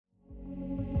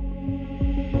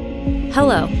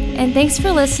Hello, and thanks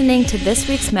for listening to this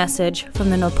week's message from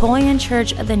the Napoleon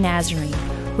Church of the Nazarene,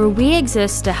 where we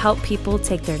exist to help people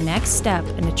take their next step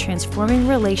in a transforming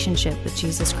relationship with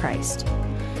Jesus Christ.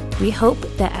 We hope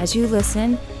that as you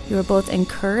listen, you are both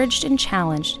encouraged and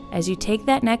challenged as you take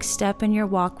that next step in your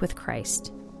walk with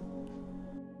Christ.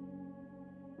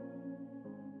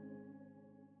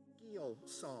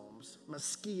 Psalms,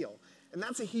 maskil, and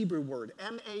that's a Hebrew word,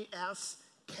 M-A-S-K-I-L,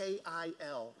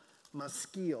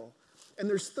 maskil. And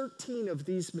there's 13 of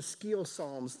these maskil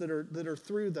psalms that are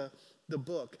through the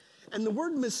book. And the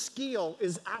word maskil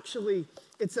is actually,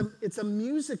 it's a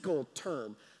musical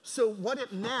term. So what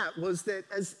it meant was that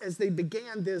as they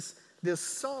began this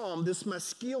psalm, this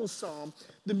maskil psalm,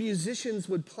 the musicians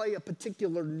would play a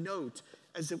particular note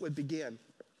as it would begin.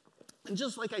 And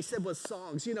just like I said with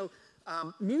songs,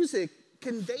 music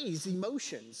conveys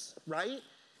emotions, right?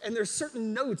 And there's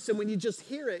certain notes, and when you just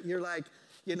hear it, you're like,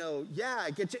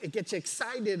 it gets you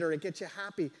excited or it gets you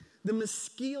happy. The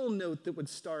maskil note that would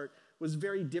start was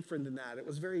very different than that. It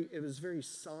was very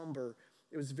somber.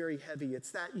 It was very heavy.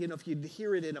 It's that, if you'd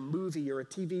hear it in a movie or a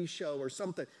TV show or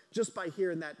something, just by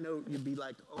hearing that note, you'd be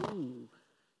like,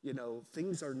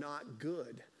 things are not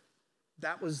good.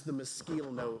 That was the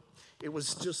maskil note. It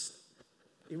was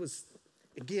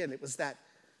that,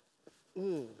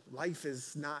 life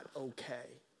is not okay.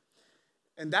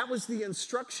 And that was the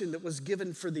instruction that was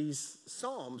given for these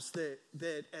psalms,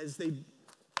 that as they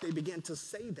began to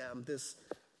say them, this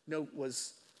note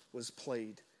was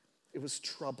played. It was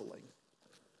troubling.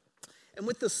 And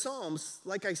with the psalms,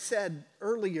 like I said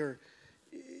earlier,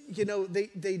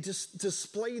 they just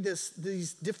display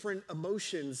these different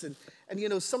emotions. And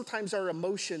sometimes our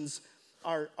emotions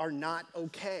are not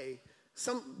okay.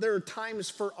 There are times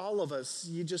for all of us,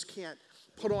 you just can't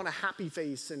put on a happy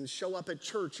face and show up at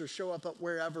church or show up at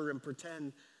wherever and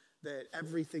pretend that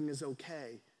everything is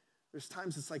okay. There's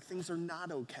times it's like things are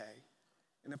not okay.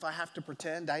 And if I have to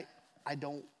pretend, I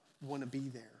don't want to be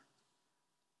there.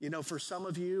 For some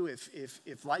of you,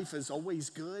 if life is always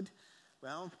good,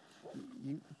 well,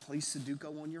 you play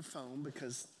Sudoku on your phone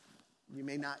because you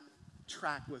may not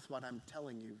track with what I'm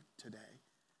telling you today.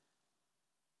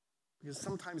 Because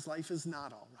sometimes life is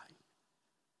not all right.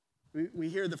 We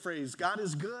hear the phrase, God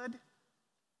is good.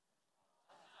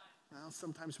 Well,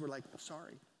 sometimes we're like,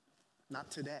 sorry,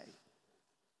 not today.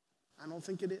 I don't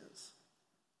think it is.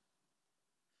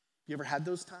 You ever had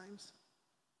those times?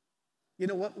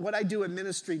 What I do in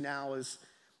ministry now is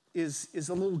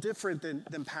a little different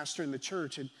than pastoring the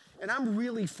church. And I'm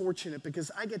really fortunate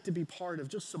because I get to be part of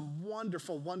just some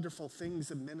wonderful, wonderful things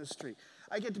in ministry.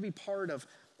 I get to be part of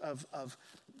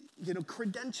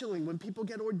credentialing when people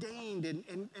get ordained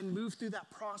and move through that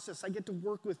process. I get to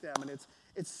work with them, and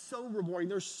it's so rewarding.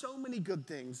 There's so many good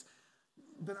things.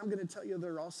 But I'm going to tell you,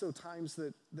 there are also times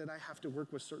that I have to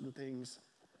work with certain things,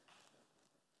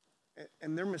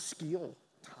 and they're maskil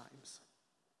times.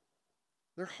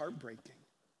 They're heartbreaking.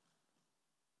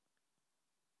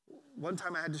 One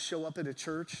time I had to show up at a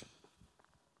church,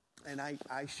 and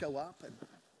I show up, and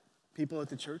people at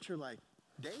the church are like,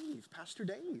 Dave, Pastor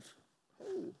Dave,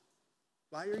 oh,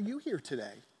 why are you here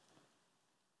today?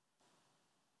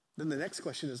 Then the next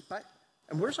question is,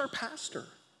 and where's our pastor?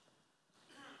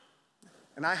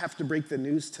 And I have to break the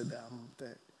news to them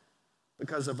that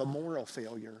because of a moral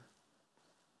failure,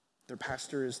 their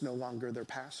pastor is no longer their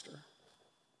pastor.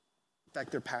 In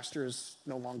fact, their pastor is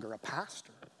no longer a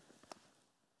pastor.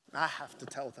 And I have to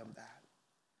tell them that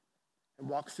and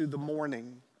walk through the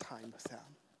mourning time with them.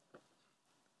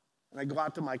 And I go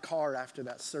out to my car after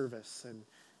that service, and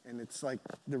it's like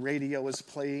the radio is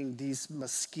playing these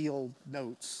maskil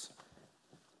notes.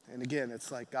 And again,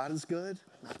 it's like, God is good,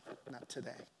 not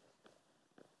today.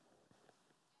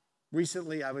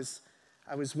 Recently, I was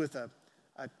with a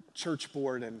church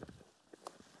board, and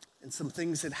some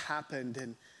things had happened,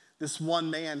 and this one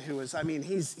man who was,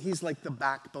 he's like the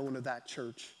backbone of that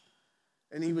church.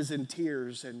 And he was in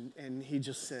tears, and he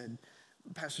just said,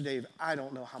 Pastor Dave, I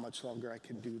don't know how much longer I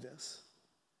can do this.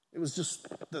 It was just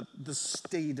the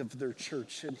state of their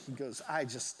church. And he goes, I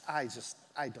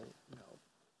don't know.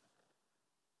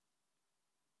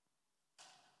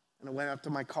 And I went out to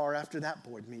my car after that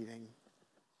board meeting,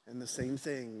 and the same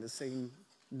thing, the same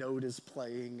note is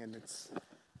playing, and it's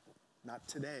not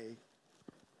today.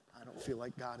 I don't feel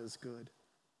like God is good.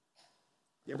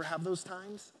 You ever have those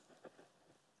times?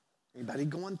 Anybody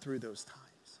going through those times?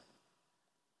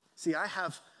 See, I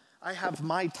have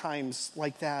my times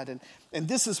like that, and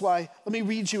this is why, let me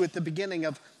read you at the beginning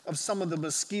of some of the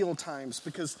maskil times,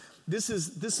 because this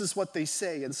is what they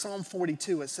say. In Psalm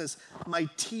 42, it says, my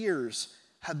tears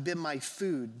have been my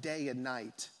food day and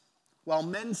night, while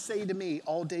men say to me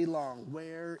all day long,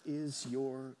 where is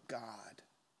your God?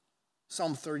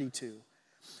 Psalm 32.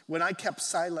 When I kept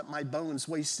silent, my bones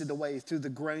wasted away through the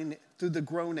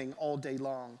groaning all day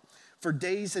long. For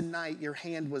days and night your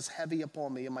hand was heavy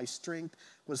upon me, and my strength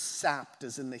was sapped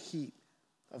as in the heat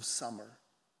of summer.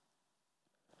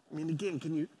 I mean, again,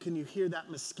 can you hear that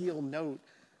Maskil note,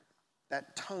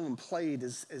 that tone played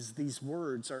as these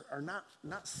words are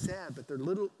not said, but they're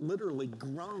literally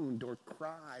groaned or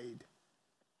cried.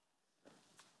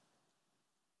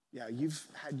 Yeah, you've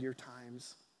had your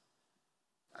times.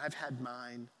 I've had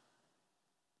mine.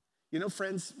 You know,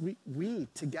 friends, we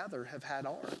together have had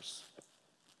ours.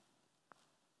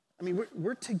 I mean,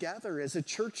 we're together as a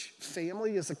church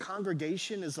family, as a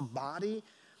congregation, as a body.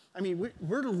 I mean,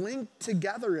 we're linked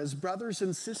together as brothers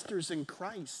and sisters in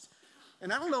Christ.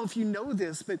 And I don't know if you know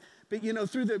this, but you know,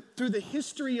 through the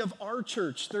history of our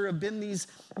church, there have been these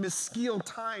Maskil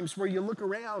times where you look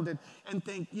around and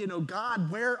think, you know, God,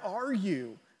 where are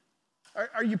you?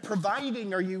 Are you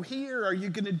providing? Are you here? Are you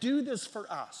going to do this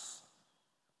for us?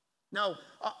 Now,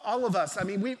 all of us, I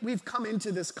mean, we've come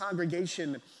into this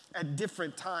congregation at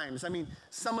different times. I mean,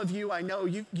 some of you, I know,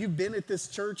 you've been at this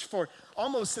church for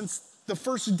almost since the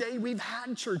first day we've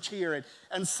had church here.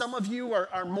 And some of you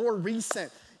are more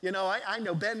recent. You know, I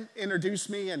know Ben introduced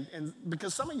me, and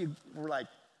because some of you were like,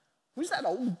 who's that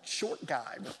old short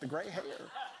guy with the gray hair?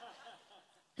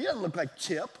 He doesn't look like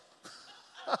Chip.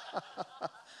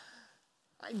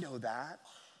 I know that.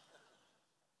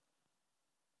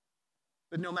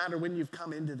 But no matter when you've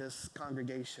come into this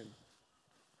congregation,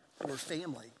 we're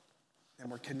family and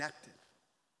we're connected.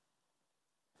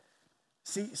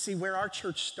 See where our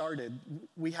church started,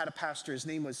 we had a pastor, his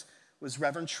name was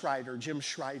Reverend Schreider, Jim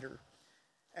Schreider.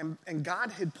 And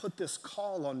God had put this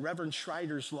call on Reverend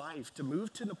Schreider's life to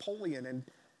move to Napoleon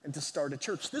and to start a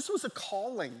church. This was a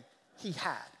calling he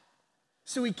had.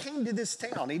 So he came to this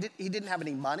town. He didn't have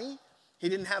any money. He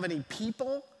didn't have any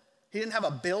people. He didn't have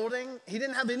a building. He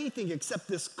didn't have anything except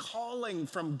this calling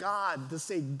from God to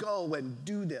say, go and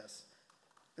do this.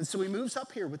 And so he moves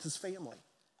up here with his family.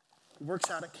 He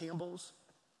works out at Campbell's.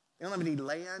 They don't have any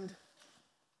land.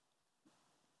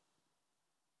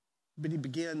 But he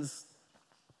begins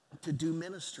to do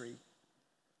ministry.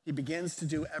 He begins to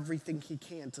do everything he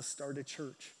can to start a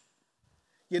church.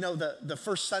 You know, the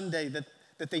first Sunday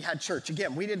that they had church,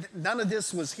 again, none of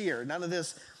this was here. None of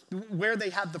this, where they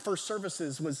had the first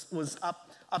services was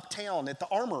uptown at the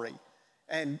Armory.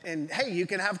 And hey, you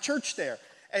can have church there.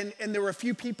 And there were a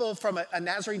few people from a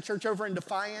Nazarene church over in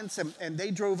Defiance, and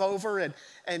they drove over.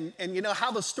 And you know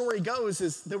how the story goes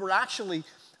is there were actually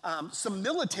some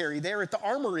military there at the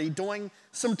Armory doing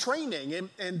some training.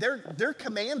 And their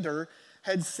commander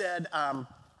had said,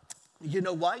 you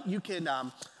know what, you can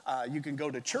go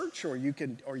to church or you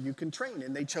can train.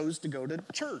 And they chose to go to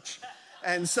church.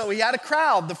 And so he had a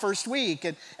crowd the first week.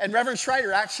 And Reverend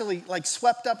Schreider actually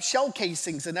swept up shell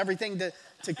casings and everything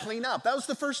to clean up. That was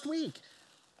the first week.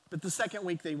 But the second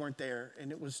week they weren't there,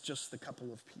 and it was just a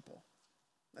couple of people.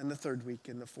 And the third week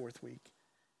and the fourth week.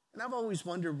 And I've always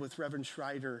wondered with Reverend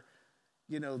Schreider,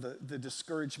 you know, the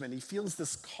discouragement. He feels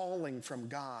this calling from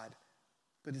God,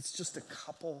 but it's just a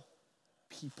couple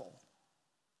people.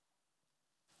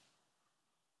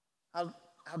 How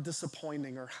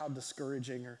disappointing or how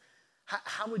discouraging or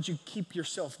how would you keep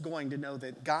yourself going to know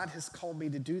that God has called me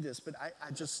to do this, but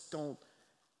I just don't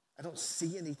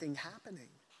see anything happening.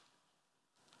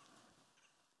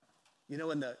 You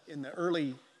know, in the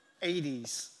early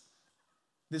 80s,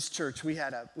 this church, we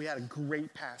had a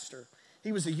great pastor.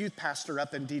 He was a youth pastor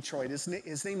up in Detroit.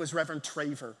 His name was Reverend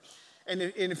Traver. And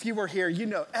if you were here, you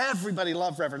know everybody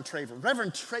loved Reverend Traver.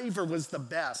 Reverend Traver was the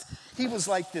best. He was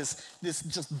like this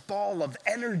just ball of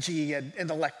energy and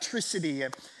electricity.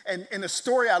 And the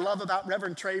story I love about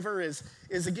Reverend Traver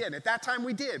is again, at that time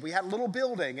we had a little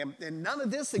building, and none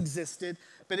of this existed,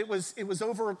 but it was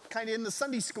over kind of in the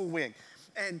Sunday school wing.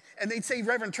 And they'd say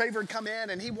Reverend Traver would come in,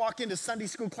 and he'd walk into Sunday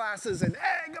school classes, and,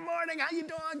 hey, good morning, how you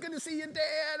doing? Good to see you,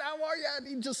 Dad. How are you? And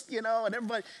he just, you know, and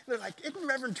everybody, they're like, isn't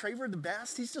Reverend Traver the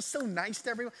best? He's just so nice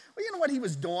to everyone. Well, you know what he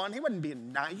was doing? He wasn't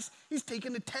being nice. He's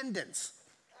taking attendance.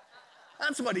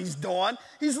 That's what he's doing.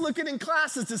 He's looking in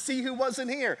classes to see who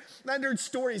wasn't here. And I heard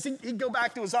stories. He'd go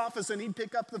back to his office, and he'd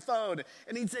pick up the phone,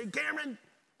 and he'd say, Cameron,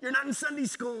 you're not in Sunday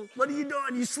school. What are you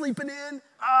doing? You sleeping in?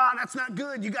 That's not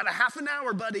good. You got a half an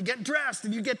hour, buddy. Get dressed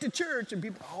and you get to church. And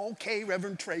people, okay,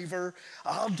 Reverend Traver,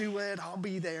 I'll do it. I'll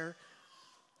be there.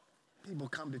 People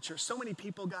come to church. So many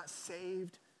people got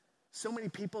saved. So many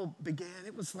people began.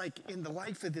 It was like in the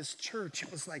life of this church,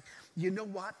 it was like, you know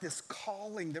what? This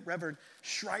calling that Reverend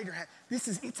Schreider had,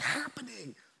 it's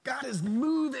happening God is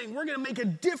moving. We're going to make a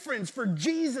difference for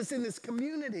Jesus in this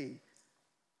community.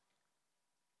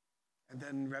 And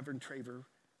then Reverend Traver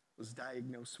was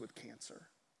diagnosed with cancer.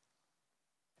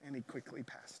 And he quickly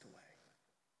passed away.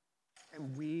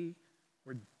 And we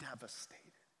were devastated.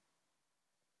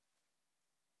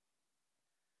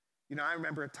 You know, I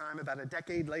remember a time about a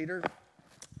decade later,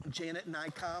 Janet and I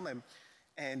come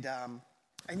and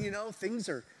you know, things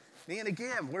are, man,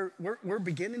 again, we're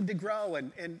beginning to grow,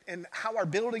 and how our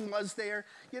building was there,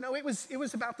 you know, it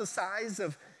was about the size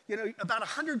of, you know, about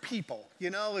 100 people, you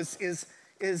know, is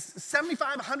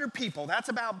 75, 100 people. That's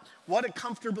about what it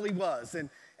comfortably was. And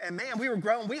man, we were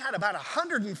growing. We had about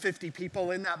 150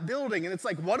 people in that building. And it's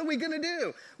like, what are we going to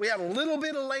do? We had a little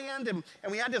bit of land, and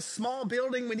we had this small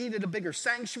building. We needed a bigger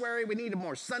sanctuary. We needed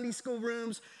more Sunday school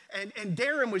rooms. And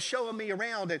Darren was showing me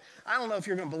around. And I don't know if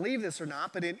you're going to believe this or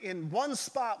not, but in one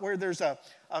spot where there's a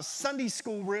Sunday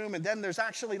school room, and then there's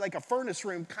actually like a furnace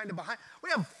room kind of behind,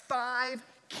 we have 5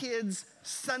 kids'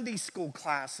 Sunday school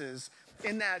classes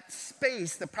in that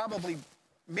space that probably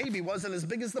maybe wasn't as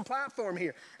big as the platform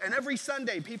here. And every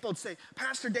Sunday, people would say,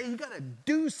 Pastor Day, you got to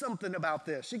do something about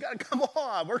this. You got to come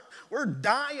on. We're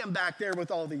dying back there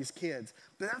with all these kids.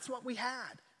 But that's what we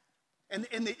had. And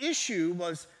the issue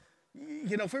was,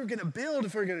 you know, if we were going to build,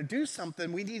 if we were going to do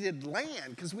something, we needed land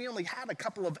because we only had a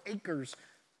couple of acres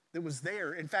that was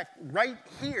there. In fact, right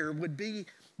here would be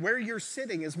where you're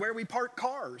sitting is where we park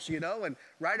cars, you know, and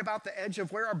right about the edge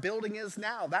of where our building is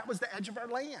now. That was the edge of our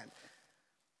land.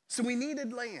 So we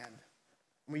needed land.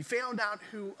 We found out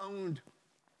who owned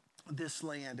this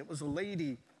land. It was a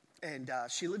lady, and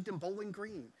she lived in Bowling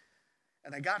Green.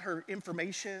 And I got her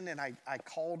information, and I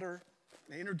called her.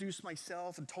 I introduced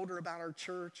myself and told her about our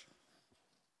church.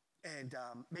 And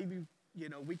maybe, you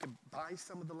know, we could buy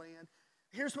some of the land.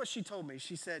 Here's what she told me.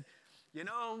 She said, you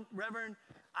know, Reverend,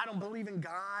 I don't believe in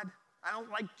God. I don't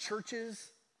like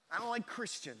churches. I don't like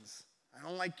Christians. I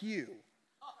don't like you.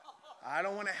 I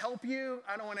don't want to help you.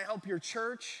 I don't want to help your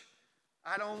church.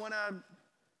 I don't want to,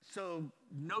 so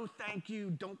no thank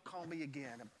you. Don't call me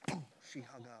again. And boom, she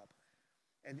hung up.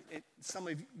 And some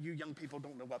of you young people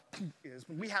don't know what is,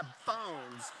 but we have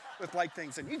phones with like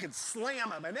things, and you can slam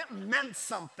them, and it meant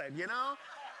something, you know?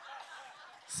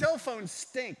 Cell phones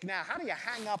stink. Now, how do you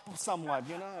hang up someone,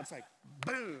 you know? It's like,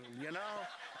 boom, you know?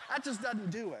 That just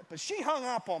doesn't do it. But she hung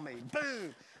up on me,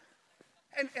 boom.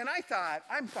 And I thought,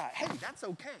 hey, that's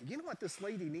okay. You know what this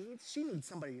lady needs? She needs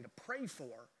somebody to pray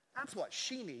for. That's what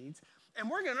she needs. And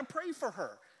we're going to pray for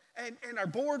her. And our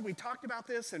board, we talked about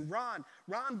this, and Ron,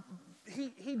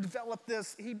 he developed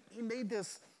this, he made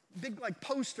this big like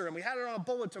poster, and we had it on a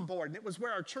bulletin board, and it was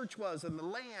where our church was and the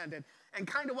land and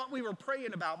kind of what we were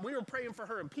praying about. We were praying for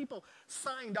her, and people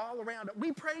signed all around it.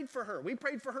 We prayed for her. We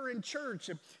prayed for her in church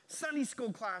and Sunday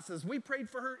school classes. We prayed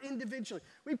for her individually.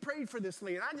 We prayed for this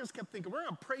lady. And I just kept thinking, we're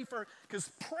going to pray for her because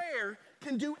prayer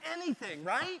can do anything,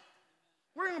 right?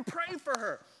 We're going to pray for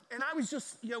her. And I was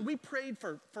just, you know, we prayed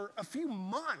for a few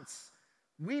months.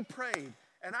 We prayed.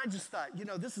 And I just thought, you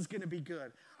know, this is going to be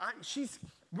good.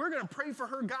 We're going to pray for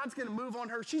her. God's going to move on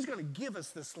her. She's going to give us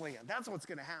this land. That's what's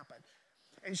going to happen.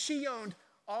 And she owned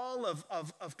all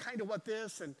of kind of what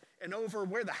this and over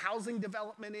where the housing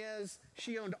development is.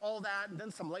 She owned all that and then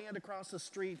some land across the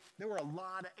street. There were a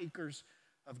lot of acres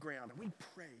of ground. And we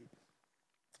prayed.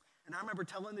 And I remember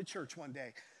telling the church one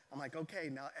day, I'm like, okay,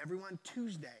 now everyone,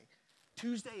 Tuesday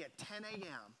at 10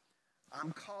 a.m.,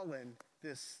 I'm calling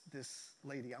this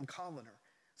lady. I'm calling her.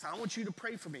 So I want you to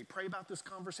pray for me. Pray about this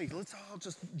conversation. Let's all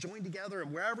just join together,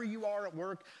 and wherever you are at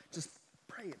work, just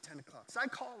pray at 10 o'clock. So I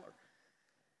call her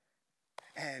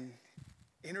and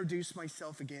introduce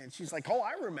myself again. She's like, oh,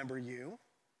 I remember you.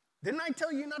 Didn't I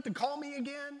tell you not to call me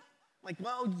again? I'm like,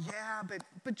 well, yeah,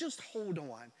 but just hold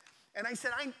on. And I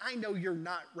said, I know you're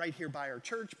not right here by our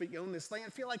church, but you own this land. I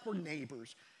feel like we're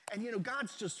neighbors. And, you know,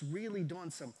 God's just really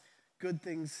doing some good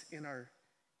things in our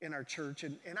church.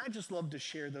 And I just love to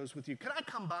share those with you. Could I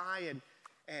come by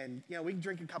and you know, we can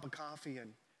drink a cup of coffee?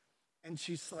 And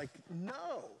she's like,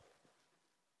 no,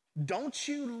 don't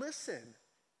you listen.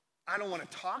 I don't want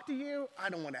to talk to you. I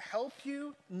don't want to help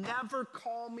you. Never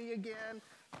call me again.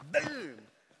 Boom,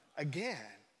 again.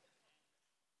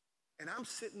 And I'm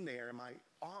sitting there in my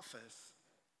office,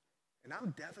 and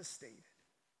I'm devastated.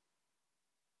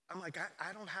 I'm like,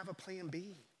 I don't have a plan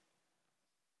B.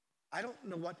 I don't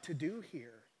know what to do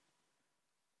here.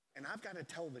 And I've got to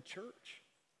tell the church.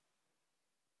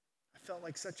 I felt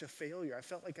like such a failure. I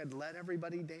felt like I'd let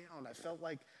everybody down. I felt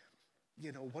like,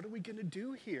 you know, what are we going to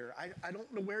do here? I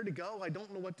don't know where to go. I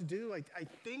don't know what to do. I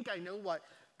think I know what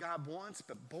God wants,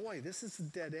 but boy, this is a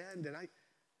dead end.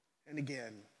 And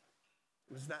again,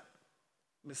 it was that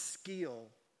Mesquite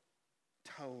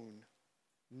tone,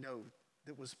 note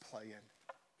that was playing.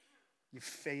 You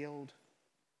failed.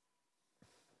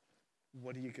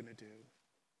 What are you going to do?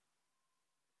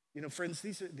 You know, friends,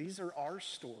 these are our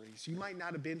stories. You might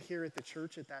not have been here at the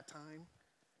church at that time,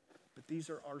 but these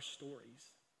are our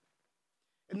stories.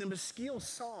 And the Maskil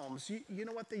Psalms, you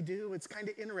know what they do? It's kind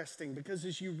of interesting because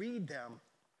as you read them,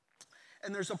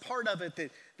 and there's a part of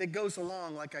it that goes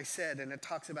along, like I said, and it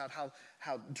talks about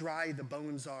how dry the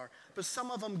bones are. But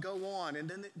some of them go on, and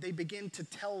then they begin to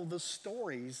tell the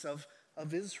stories of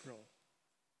Israel.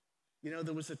 You know,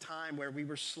 there was a time where we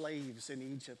were slaves in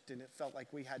Egypt, and it felt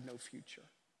like we had no future.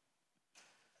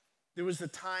 There was a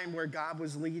time where God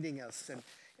was leading us,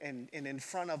 and in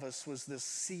front of us was the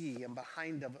sea, and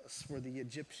behind of us were the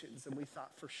Egyptians, and we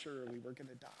thought for sure we were going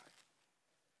to die.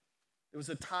 There was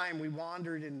a time we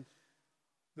wandered in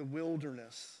the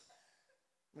wilderness.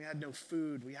 We had no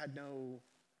food.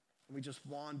 We just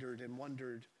wandered and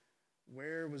wondered,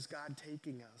 where was God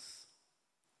taking us?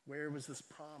 Where was this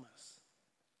promise?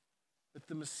 But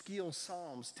the Maskil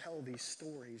Psalms tell these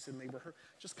stories, and they were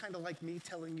just kind of like me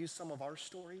telling you some of our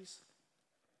stories.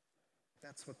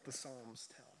 That's what the Psalms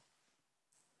tell.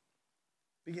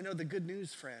 But you know, the good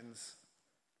news, friends,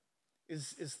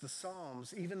 is the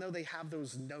Psalms, even though they have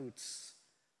those notes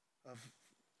of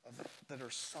that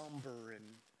are somber and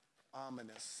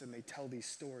ominous, and they tell these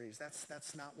stories,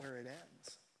 that's not where it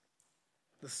ends.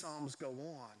 The Psalms go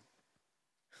on.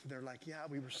 They're like, yeah,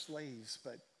 we were slaves,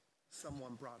 but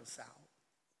someone brought us out.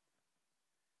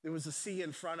 There was a sea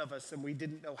in front of us, and we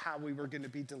didn't know how we were going to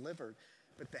be delivered,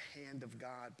 but the hand of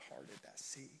God parted that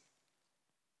sea.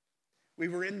 We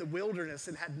were in the wilderness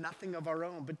and had nothing of our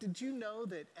own, but did you know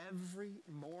that every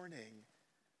morning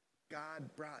God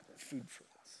brought food for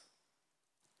us?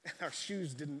 And our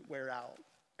shoes didn't wear out,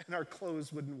 and our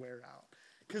clothes wouldn't wear out,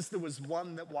 because there was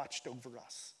one that watched over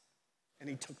us, and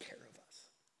he took care of us.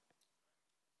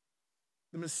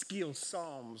 The Maskil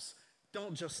Psalms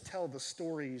don't just tell the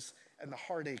stories and the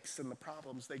heartaches and the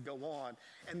problems. They go on,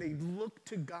 and they look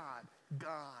to God.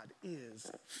 God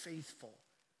is faithful.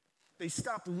 They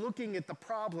stop looking at the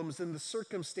problems and the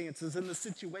circumstances and the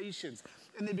situations,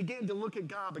 and they begin to look at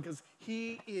God because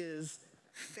he is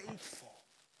faithful.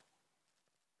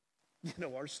 You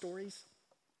know our stories?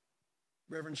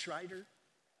 Reverend Schreider?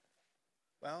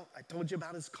 Well, I told you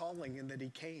about his calling and that he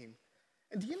came.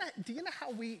 And do you know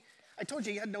how I told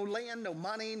you he had no land, no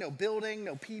money, no building,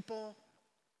 no people.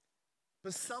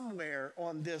 But somewhere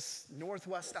on this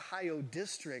Northwest Ohio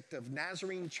district of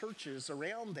Nazarene churches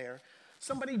around there,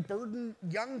 somebody burdened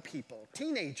young people,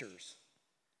 teenagers.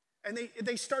 And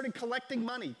they started collecting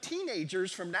money.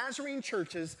 Teenagers from Nazarene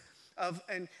churches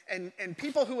and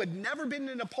people who had never been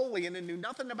to Napoleon and knew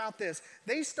nothing about this,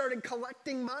 they started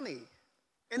collecting money.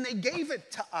 And they gave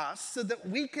it to us so that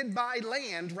we could buy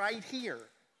land right here.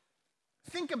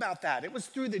 Think about that. It was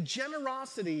through the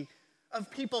generosity of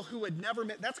people who had never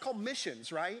met. That's called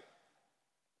missions, right?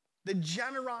 The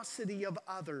generosity of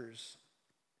others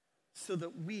so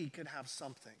that we could have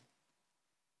something.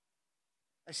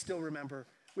 I still remember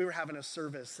we were having a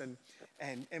service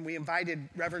and we invited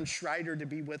Reverend Schreider to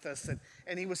be with us,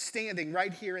 and he was standing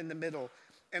right here in the middle.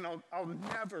 And I'll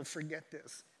never forget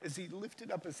this, as he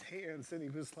lifted up his hands and he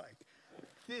was like,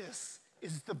 this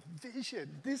is the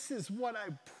vision. This is what I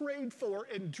prayed for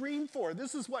and dreamed for.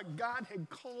 This is what God had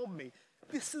called me.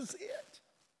 This is it.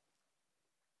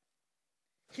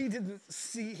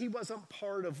 He wasn't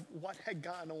part of what had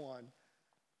gone on,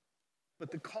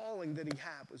 but the calling that he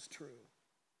had was true.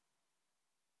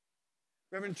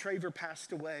 Reverend Traver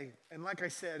passed away, and like I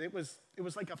said, it was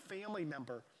like a family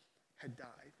member had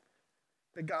died,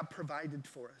 that God provided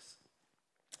for us.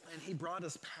 And he brought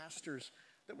us pastors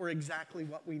that were exactly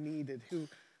what we needed,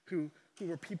 who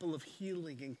were people of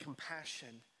healing and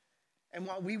compassion. And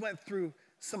while we went through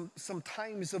some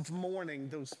times of mourning,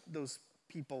 those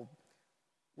people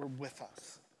were with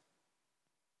us.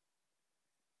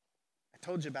 I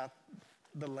told you about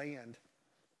the land.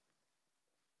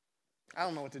 I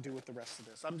don't know what to do with the rest of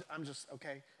this. I'm just,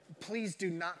 okay. Please do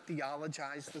not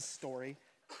theologize this story.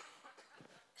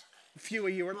 A few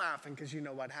of you are laughing because you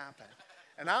know what happened.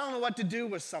 And I don't know what to do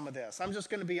with some of this. I'm just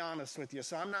going to be honest with you.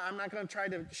 So I'm not going to try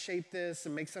to shape this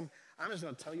and I'm just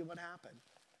going to tell you what happened.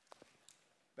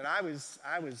 But I was,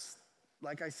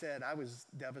 like I said, I was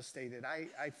devastated.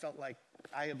 I felt like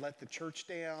I had let the church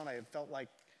down. I had felt like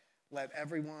let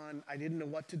everyone, I didn't know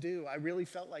what to do. I really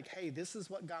felt like, hey, this is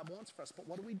what God wants for us, but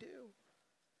what do we do?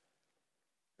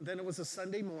 And then it was a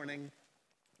Sunday morning,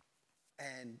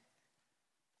 and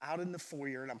out in the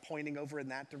foyer, and I'm pointing over in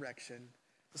that direction,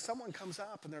 someone comes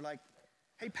up and they're like,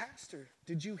 hey, pastor,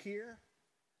 did you hear?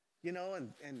 You know,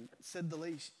 and said the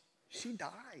lady, she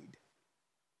died.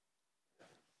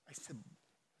 I said,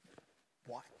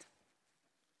 what?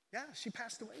 Yeah, she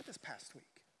passed away this past week.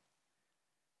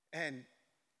 And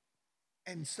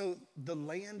so the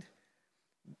land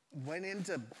went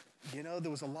into,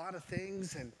 there was a lot of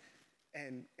things,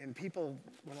 and people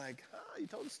were like, you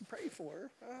told us to pray for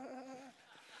her.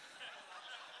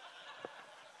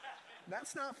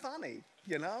 That's not funny,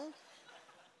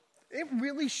 It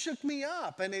really shook me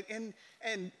up. And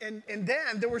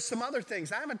then there were some other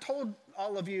things. I haven't told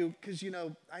all of you because,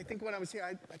 I think when I was here,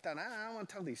 I thought, I don't want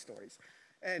to tell these stories.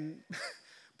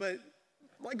 But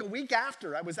like a week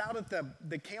after, I was out at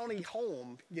the county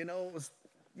home, it was,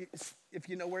 if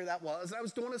you know where that was. And I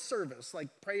was doing a service, like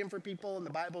praying for people in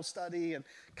the Bible study and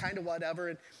kind of whatever.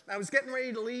 And I was getting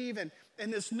ready to leave, and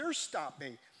this nurse stopped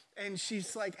me. And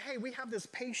she's like, hey, we have this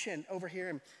patient over here,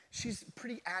 and she's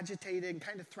pretty agitated and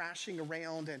kind of thrashing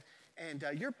around. And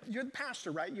you're the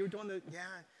pastor, right? You were doing yeah.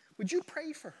 Would you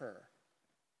pray for her?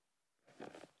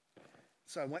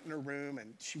 So I went in her room,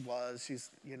 and she's,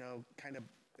 kind of,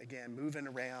 again, moving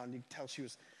around. You could tell she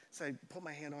was, so I put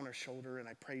my hand on her shoulder, and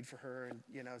I prayed for her, and,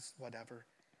 whatever.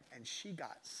 And she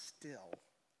got still.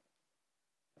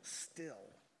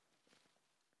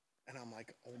 And I'm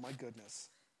like, oh, my goodness.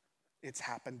 It's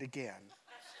happened again.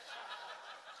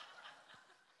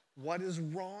 What is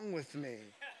wrong with me?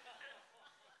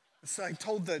 So I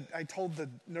told the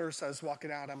nurse I was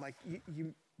walking out, I'm like,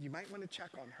 you might want to check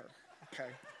on her,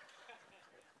 okay?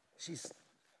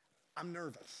 I'm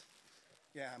nervous.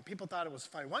 Yeah, and people thought it was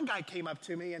funny. One guy came up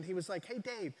to me and he was like, hey,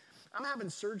 Dave, I'm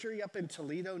having surgery up in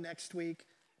Toledo next week.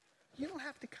 You don't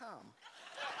have to come.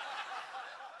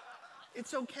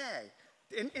 It's okay.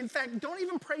 In fact, don't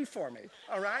even pray for me,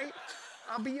 all right?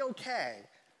 I'll be okay.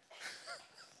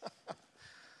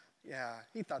 Yeah,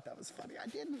 he thought that was funny. I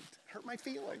didn't. Hurt my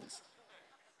feelings.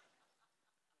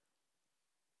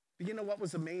 But you know what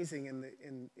was amazing in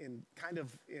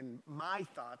my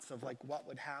thoughts of like what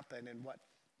would happen and what.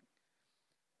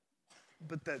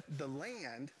 But the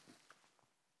land,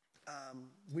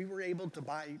 we were able to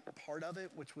buy part of it,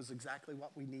 which was exactly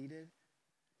what we needed.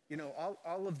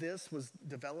 All of this was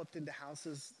developed into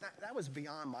houses. That was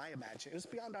beyond my imagination. It was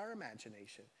beyond our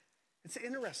imagination. It's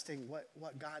interesting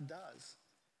what God does,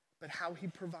 but how he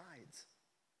provides.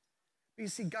 But you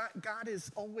see, God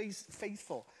is always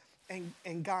faithful,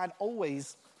 and God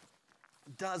always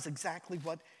does exactly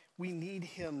what we need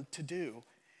him to do.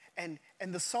 And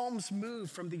the Psalms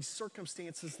move from these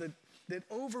circumstances that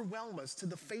overwhelm us to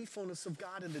the faithfulness of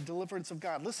God and the deliverance of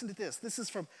God. Listen to this. This is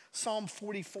from Psalm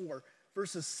 44.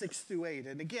 Verses 6-8.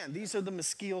 And again, these are the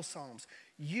Maskil Psalms.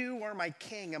 You are my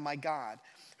king and my God,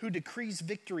 who decrees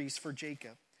victories for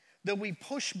Jacob. Though we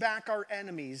push back our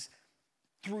enemies,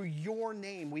 through your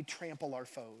name we trample our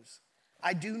foes.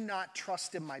 I do not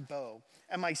trust in my bow,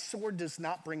 and my sword does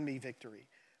not bring me victory.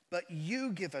 But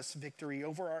you give us victory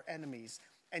over our enemies,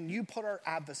 and you put our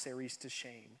adversaries to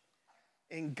shame.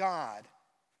 In God,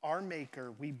 our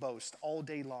Maker, we boast all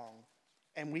day long,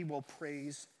 and we will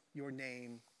praise your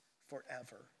name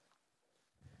forever.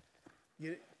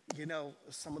 You know,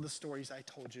 some of the stories I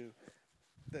told you,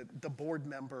 the board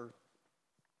member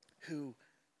who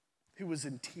was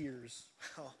in tears.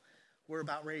 Well, we're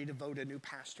about ready to vote a new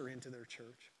pastor into their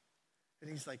church. And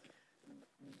he's like,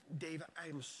 Dave, I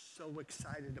am so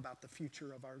excited about the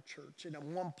future of our church. And at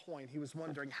one point, he was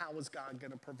wondering, how is God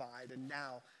going to provide? And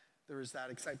now there is that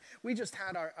excitement. We just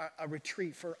had a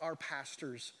retreat for our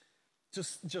pastors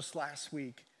just last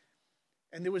week.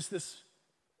 And there was this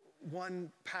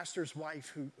one pastor's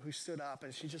wife who stood up,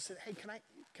 and she just said, hey, can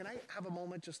I have a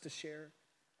moment just to share?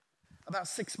 About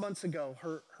 6 months ago,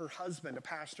 her husband, a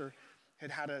pastor,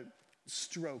 had a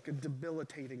stroke, a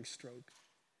debilitating stroke.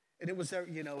 And it was,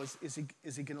 is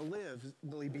he going to live?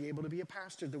 Will he be able to be a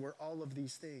pastor? There were all of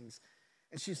these things.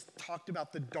 And she's talked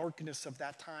about the darkness of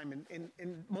that time.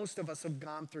 And most of us have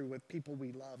gone through with people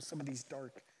we love some of these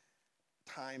dark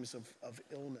times of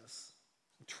illness,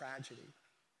 tragedy.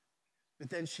 But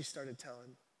then she started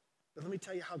telling, but let me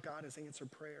tell you how God has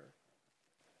answered prayer.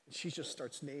 And she just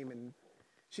starts naming.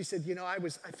 She said, I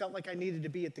felt like I needed to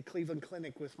be at the Cleveland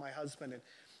Clinic with my husband, and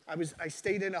I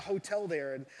stayed in a hotel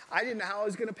there, and I didn't know how I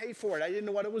was going to pay for it. I didn't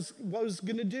know what I was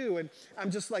going to do, and I'm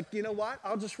just like, you know what?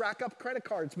 I'll just rack up credit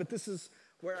cards, but this is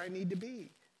where I need to be.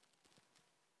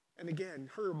 And again,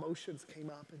 her emotions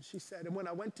came up, and she said, and when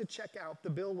I went to check out,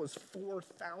 the bill was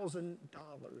 $4,000,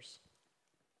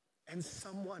 and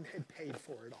someone had paid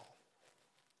for it all.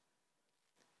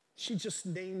 She just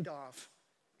named off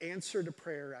answer to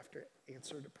prayer after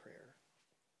answer to prayer.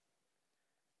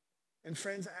 And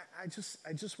friends, I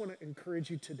just want to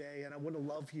encourage you today, and I want to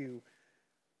love you,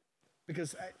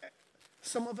 because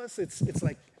Some of us, it's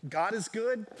like God is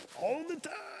good all the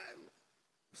time.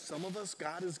 Some of us,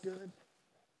 God is good.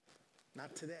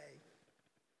 Not today.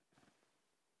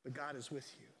 But God is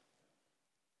with you.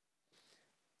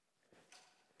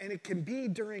 And it can be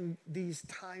during these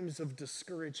times of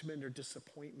discouragement or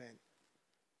disappointment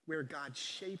where God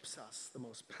shapes us the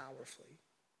most powerfully.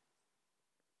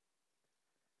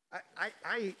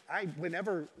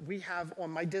 Whenever we have,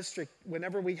 on my district,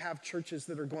 whenever we have churches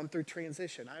that are going through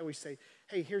transition, I always say,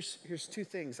 hey, here's two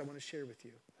things I want to share with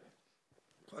you.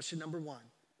 Question number one,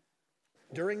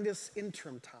 during this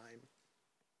interim time,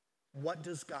 what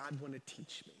does God want to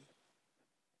teach me?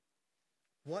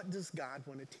 What does God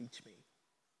want to teach me?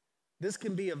 This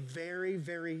can be a very,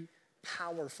 very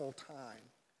powerful time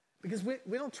because we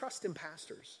don't trust in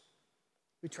pastors.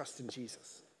 We trust in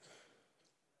Jesus.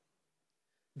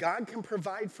 God can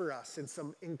provide for us in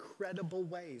some incredible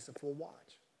ways if we'll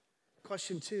watch.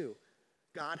 Question two,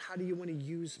 God, how do you want to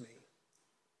use me?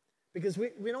 Because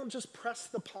we don't just press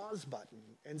the pause button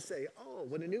and say, oh,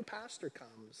 when a new pastor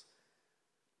comes,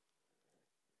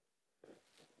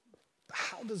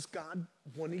 how does God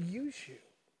want to use you?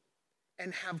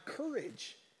 And have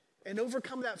courage and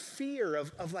overcome that fear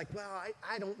of like, well,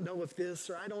 I don't know if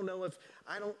this, or I don't know if,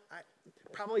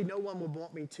 probably no one would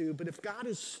want me to, but if God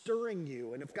is stirring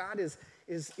you and if God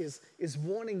is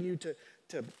wanting you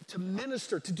to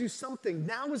minister, to do something,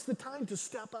 now is the time to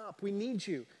step up. We need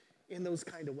you in those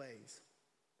kind of ways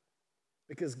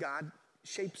because God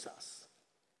shapes us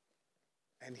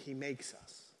and he makes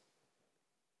us.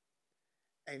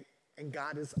 And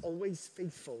God is always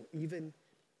faithful, even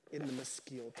in the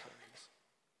Maskil times.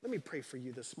 Let me pray for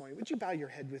you this morning. Would you bow your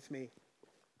head with me?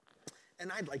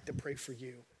 And I'd like to pray for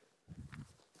you.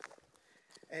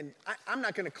 And I'm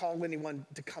not going to call anyone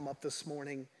to come up this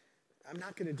morning. I'm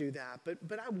not going to do that.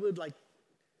 But I would like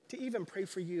to even pray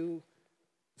for you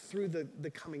through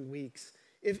the coming weeks.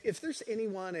 If there's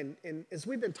anyone, and as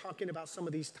we've been talking about some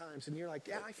of these times, and you're like,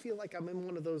 yeah, I feel like I'm in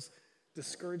one of those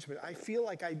discouragement. I feel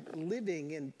like I'm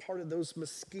living in part of those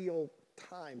Maskil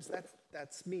times.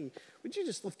 That's me. Would you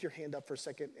just lift your hand up for a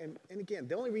second? And again,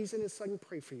 the only reason is so I can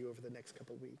pray for you over the next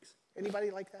couple of weeks.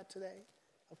 Anybody like that today?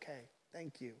 Okay,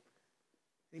 thank you.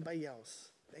 Anybody else?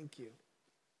 Thank you.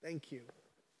 Thank you.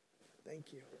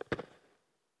 Thank you.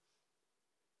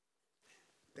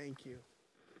 Thank you.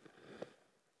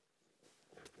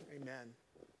 Amen.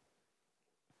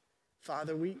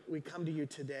 Father, we come to you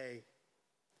today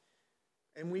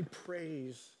and we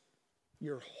praise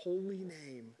your holy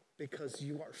name because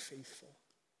you are faithful.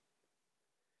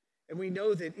 And we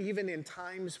know that even in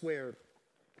times where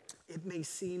it may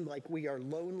seem like we are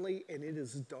lonely and it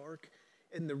is dark,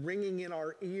 and the ringing in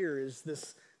our ear is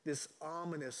this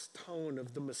ominous tone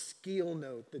of the Maskil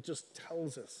note that just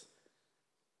tells us,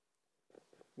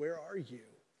 where are you?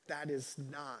 That is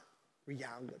not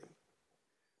reality.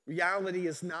 Reality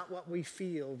is not what we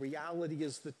feel. Reality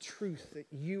is the truth that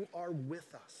you are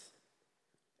with us.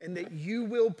 And that you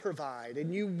will provide,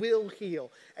 and you will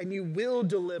heal, and you will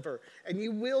deliver, and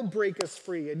you will break us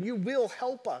free, and you will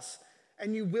help us,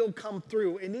 and you will come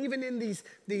through. And even in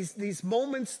these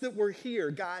moments that we're here,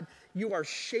 God, you are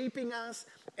shaping us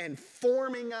and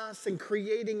forming us and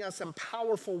creating us in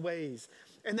powerful ways.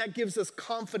 And that gives us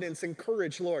confidence and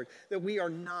courage, Lord, that we are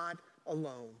not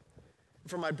alone.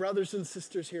 For my brothers and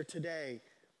sisters here today,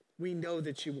 we know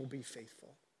that you will be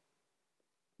faithful.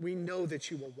 We know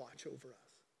that you will watch over us.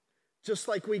 Just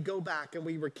like we go back and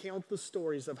we recount the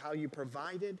stories of how you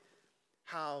provided,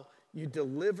 how you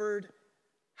delivered,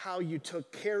 how you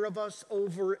took care of us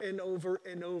over and over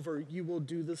and over, you will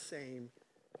do the same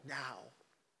now.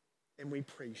 And we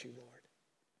praise you, Lord.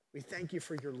 We thank you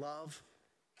for your love.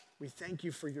 We thank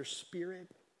you for your spirit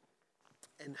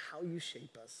and how you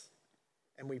shape us.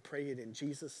 And we pray it in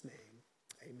Jesus' name.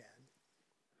 Amen.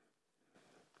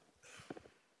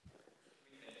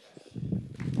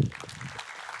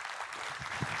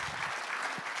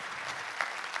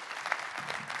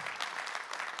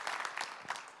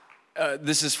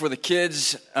 This is for the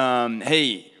kids.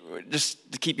 Hey,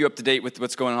 just to keep you up to date with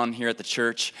what's going on here at the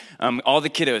church. All the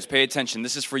kiddos, pay attention.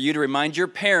 This is for you to remind your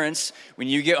parents when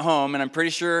you get home. And I'm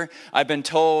pretty sure I've been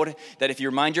told that if you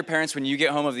remind your parents when you get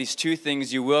home of these two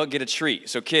things, you will get a treat.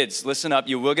 So kids, listen up.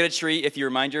 You will get a treat if you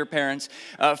remind your parents.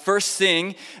 First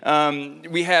thing,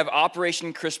 we have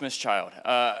Operation Christmas Child.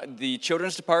 The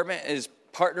children's department is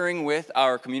partnering with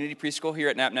our community preschool here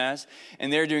at NAPNAS,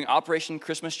 and they're doing Operation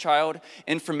Christmas Child.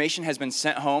 Information has been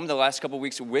sent home the last couple of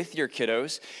weeks with your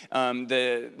kiddos.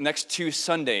 The next 2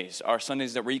 Sundays are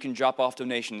Sundays where you can drop off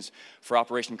donations for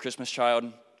Operation Christmas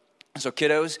Child. So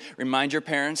kiddos, remind your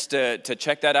parents to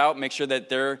check that out. Make sure that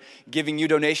they're giving you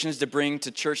donations to bring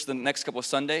to church the next couple of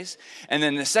Sundays. And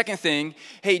then the second thing,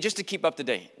 hey, just to keep up to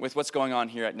date with what's going on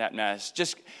here at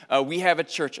NapNaz, we have a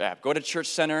church app. Go to Church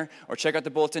Center or check out the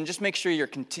bulletin. Just make sure you're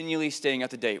continually staying up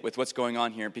to date with what's going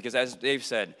on here, because as Dave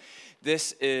said,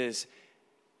 this is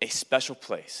a special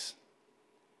place.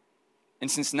 And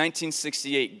since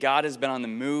 1968, God has been on the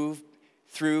move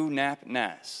through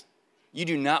NapNaz. You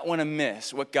do not want to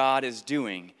miss what God is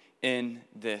doing in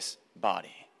this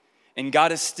body. And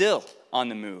God is still on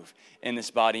the move in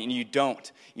this body, and you don't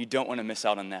want to miss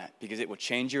out on that, because it will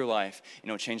change your life, and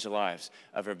it will change the lives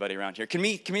of everybody around here. Can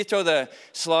we throw the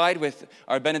slide with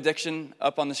our benediction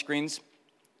up on the screens?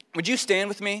 Would you stand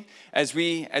with me as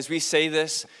we say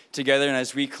this together and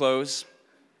as we close?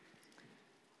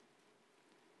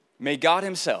 May God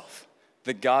himself,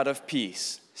 the God of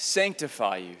peace,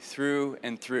 sanctify you through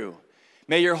and through.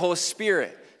 May your whole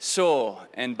spirit, soul,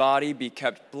 and body be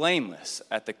kept blameless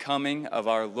at the coming of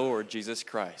our Lord Jesus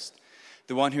Christ.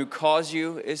 The one who calls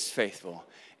you is faithful,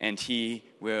 and he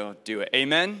will do it.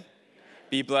 Amen?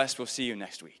 Be blessed. We'll see you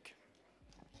next week.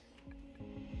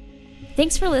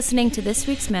 Thanks for listening to this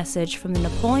week's message from the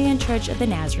Napoleon Church of the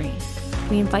Nazarene.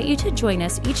 We invite you to join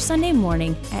us each Sunday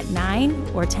morning at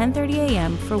 9 or 10:30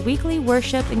 a.m. for weekly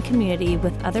worship and community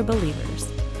with other believers.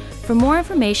 For more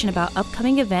information about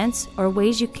upcoming events or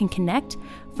ways you can connect,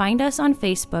 find us on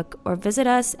Facebook or visit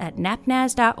us at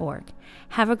napnaz.org.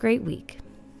 Have a great week.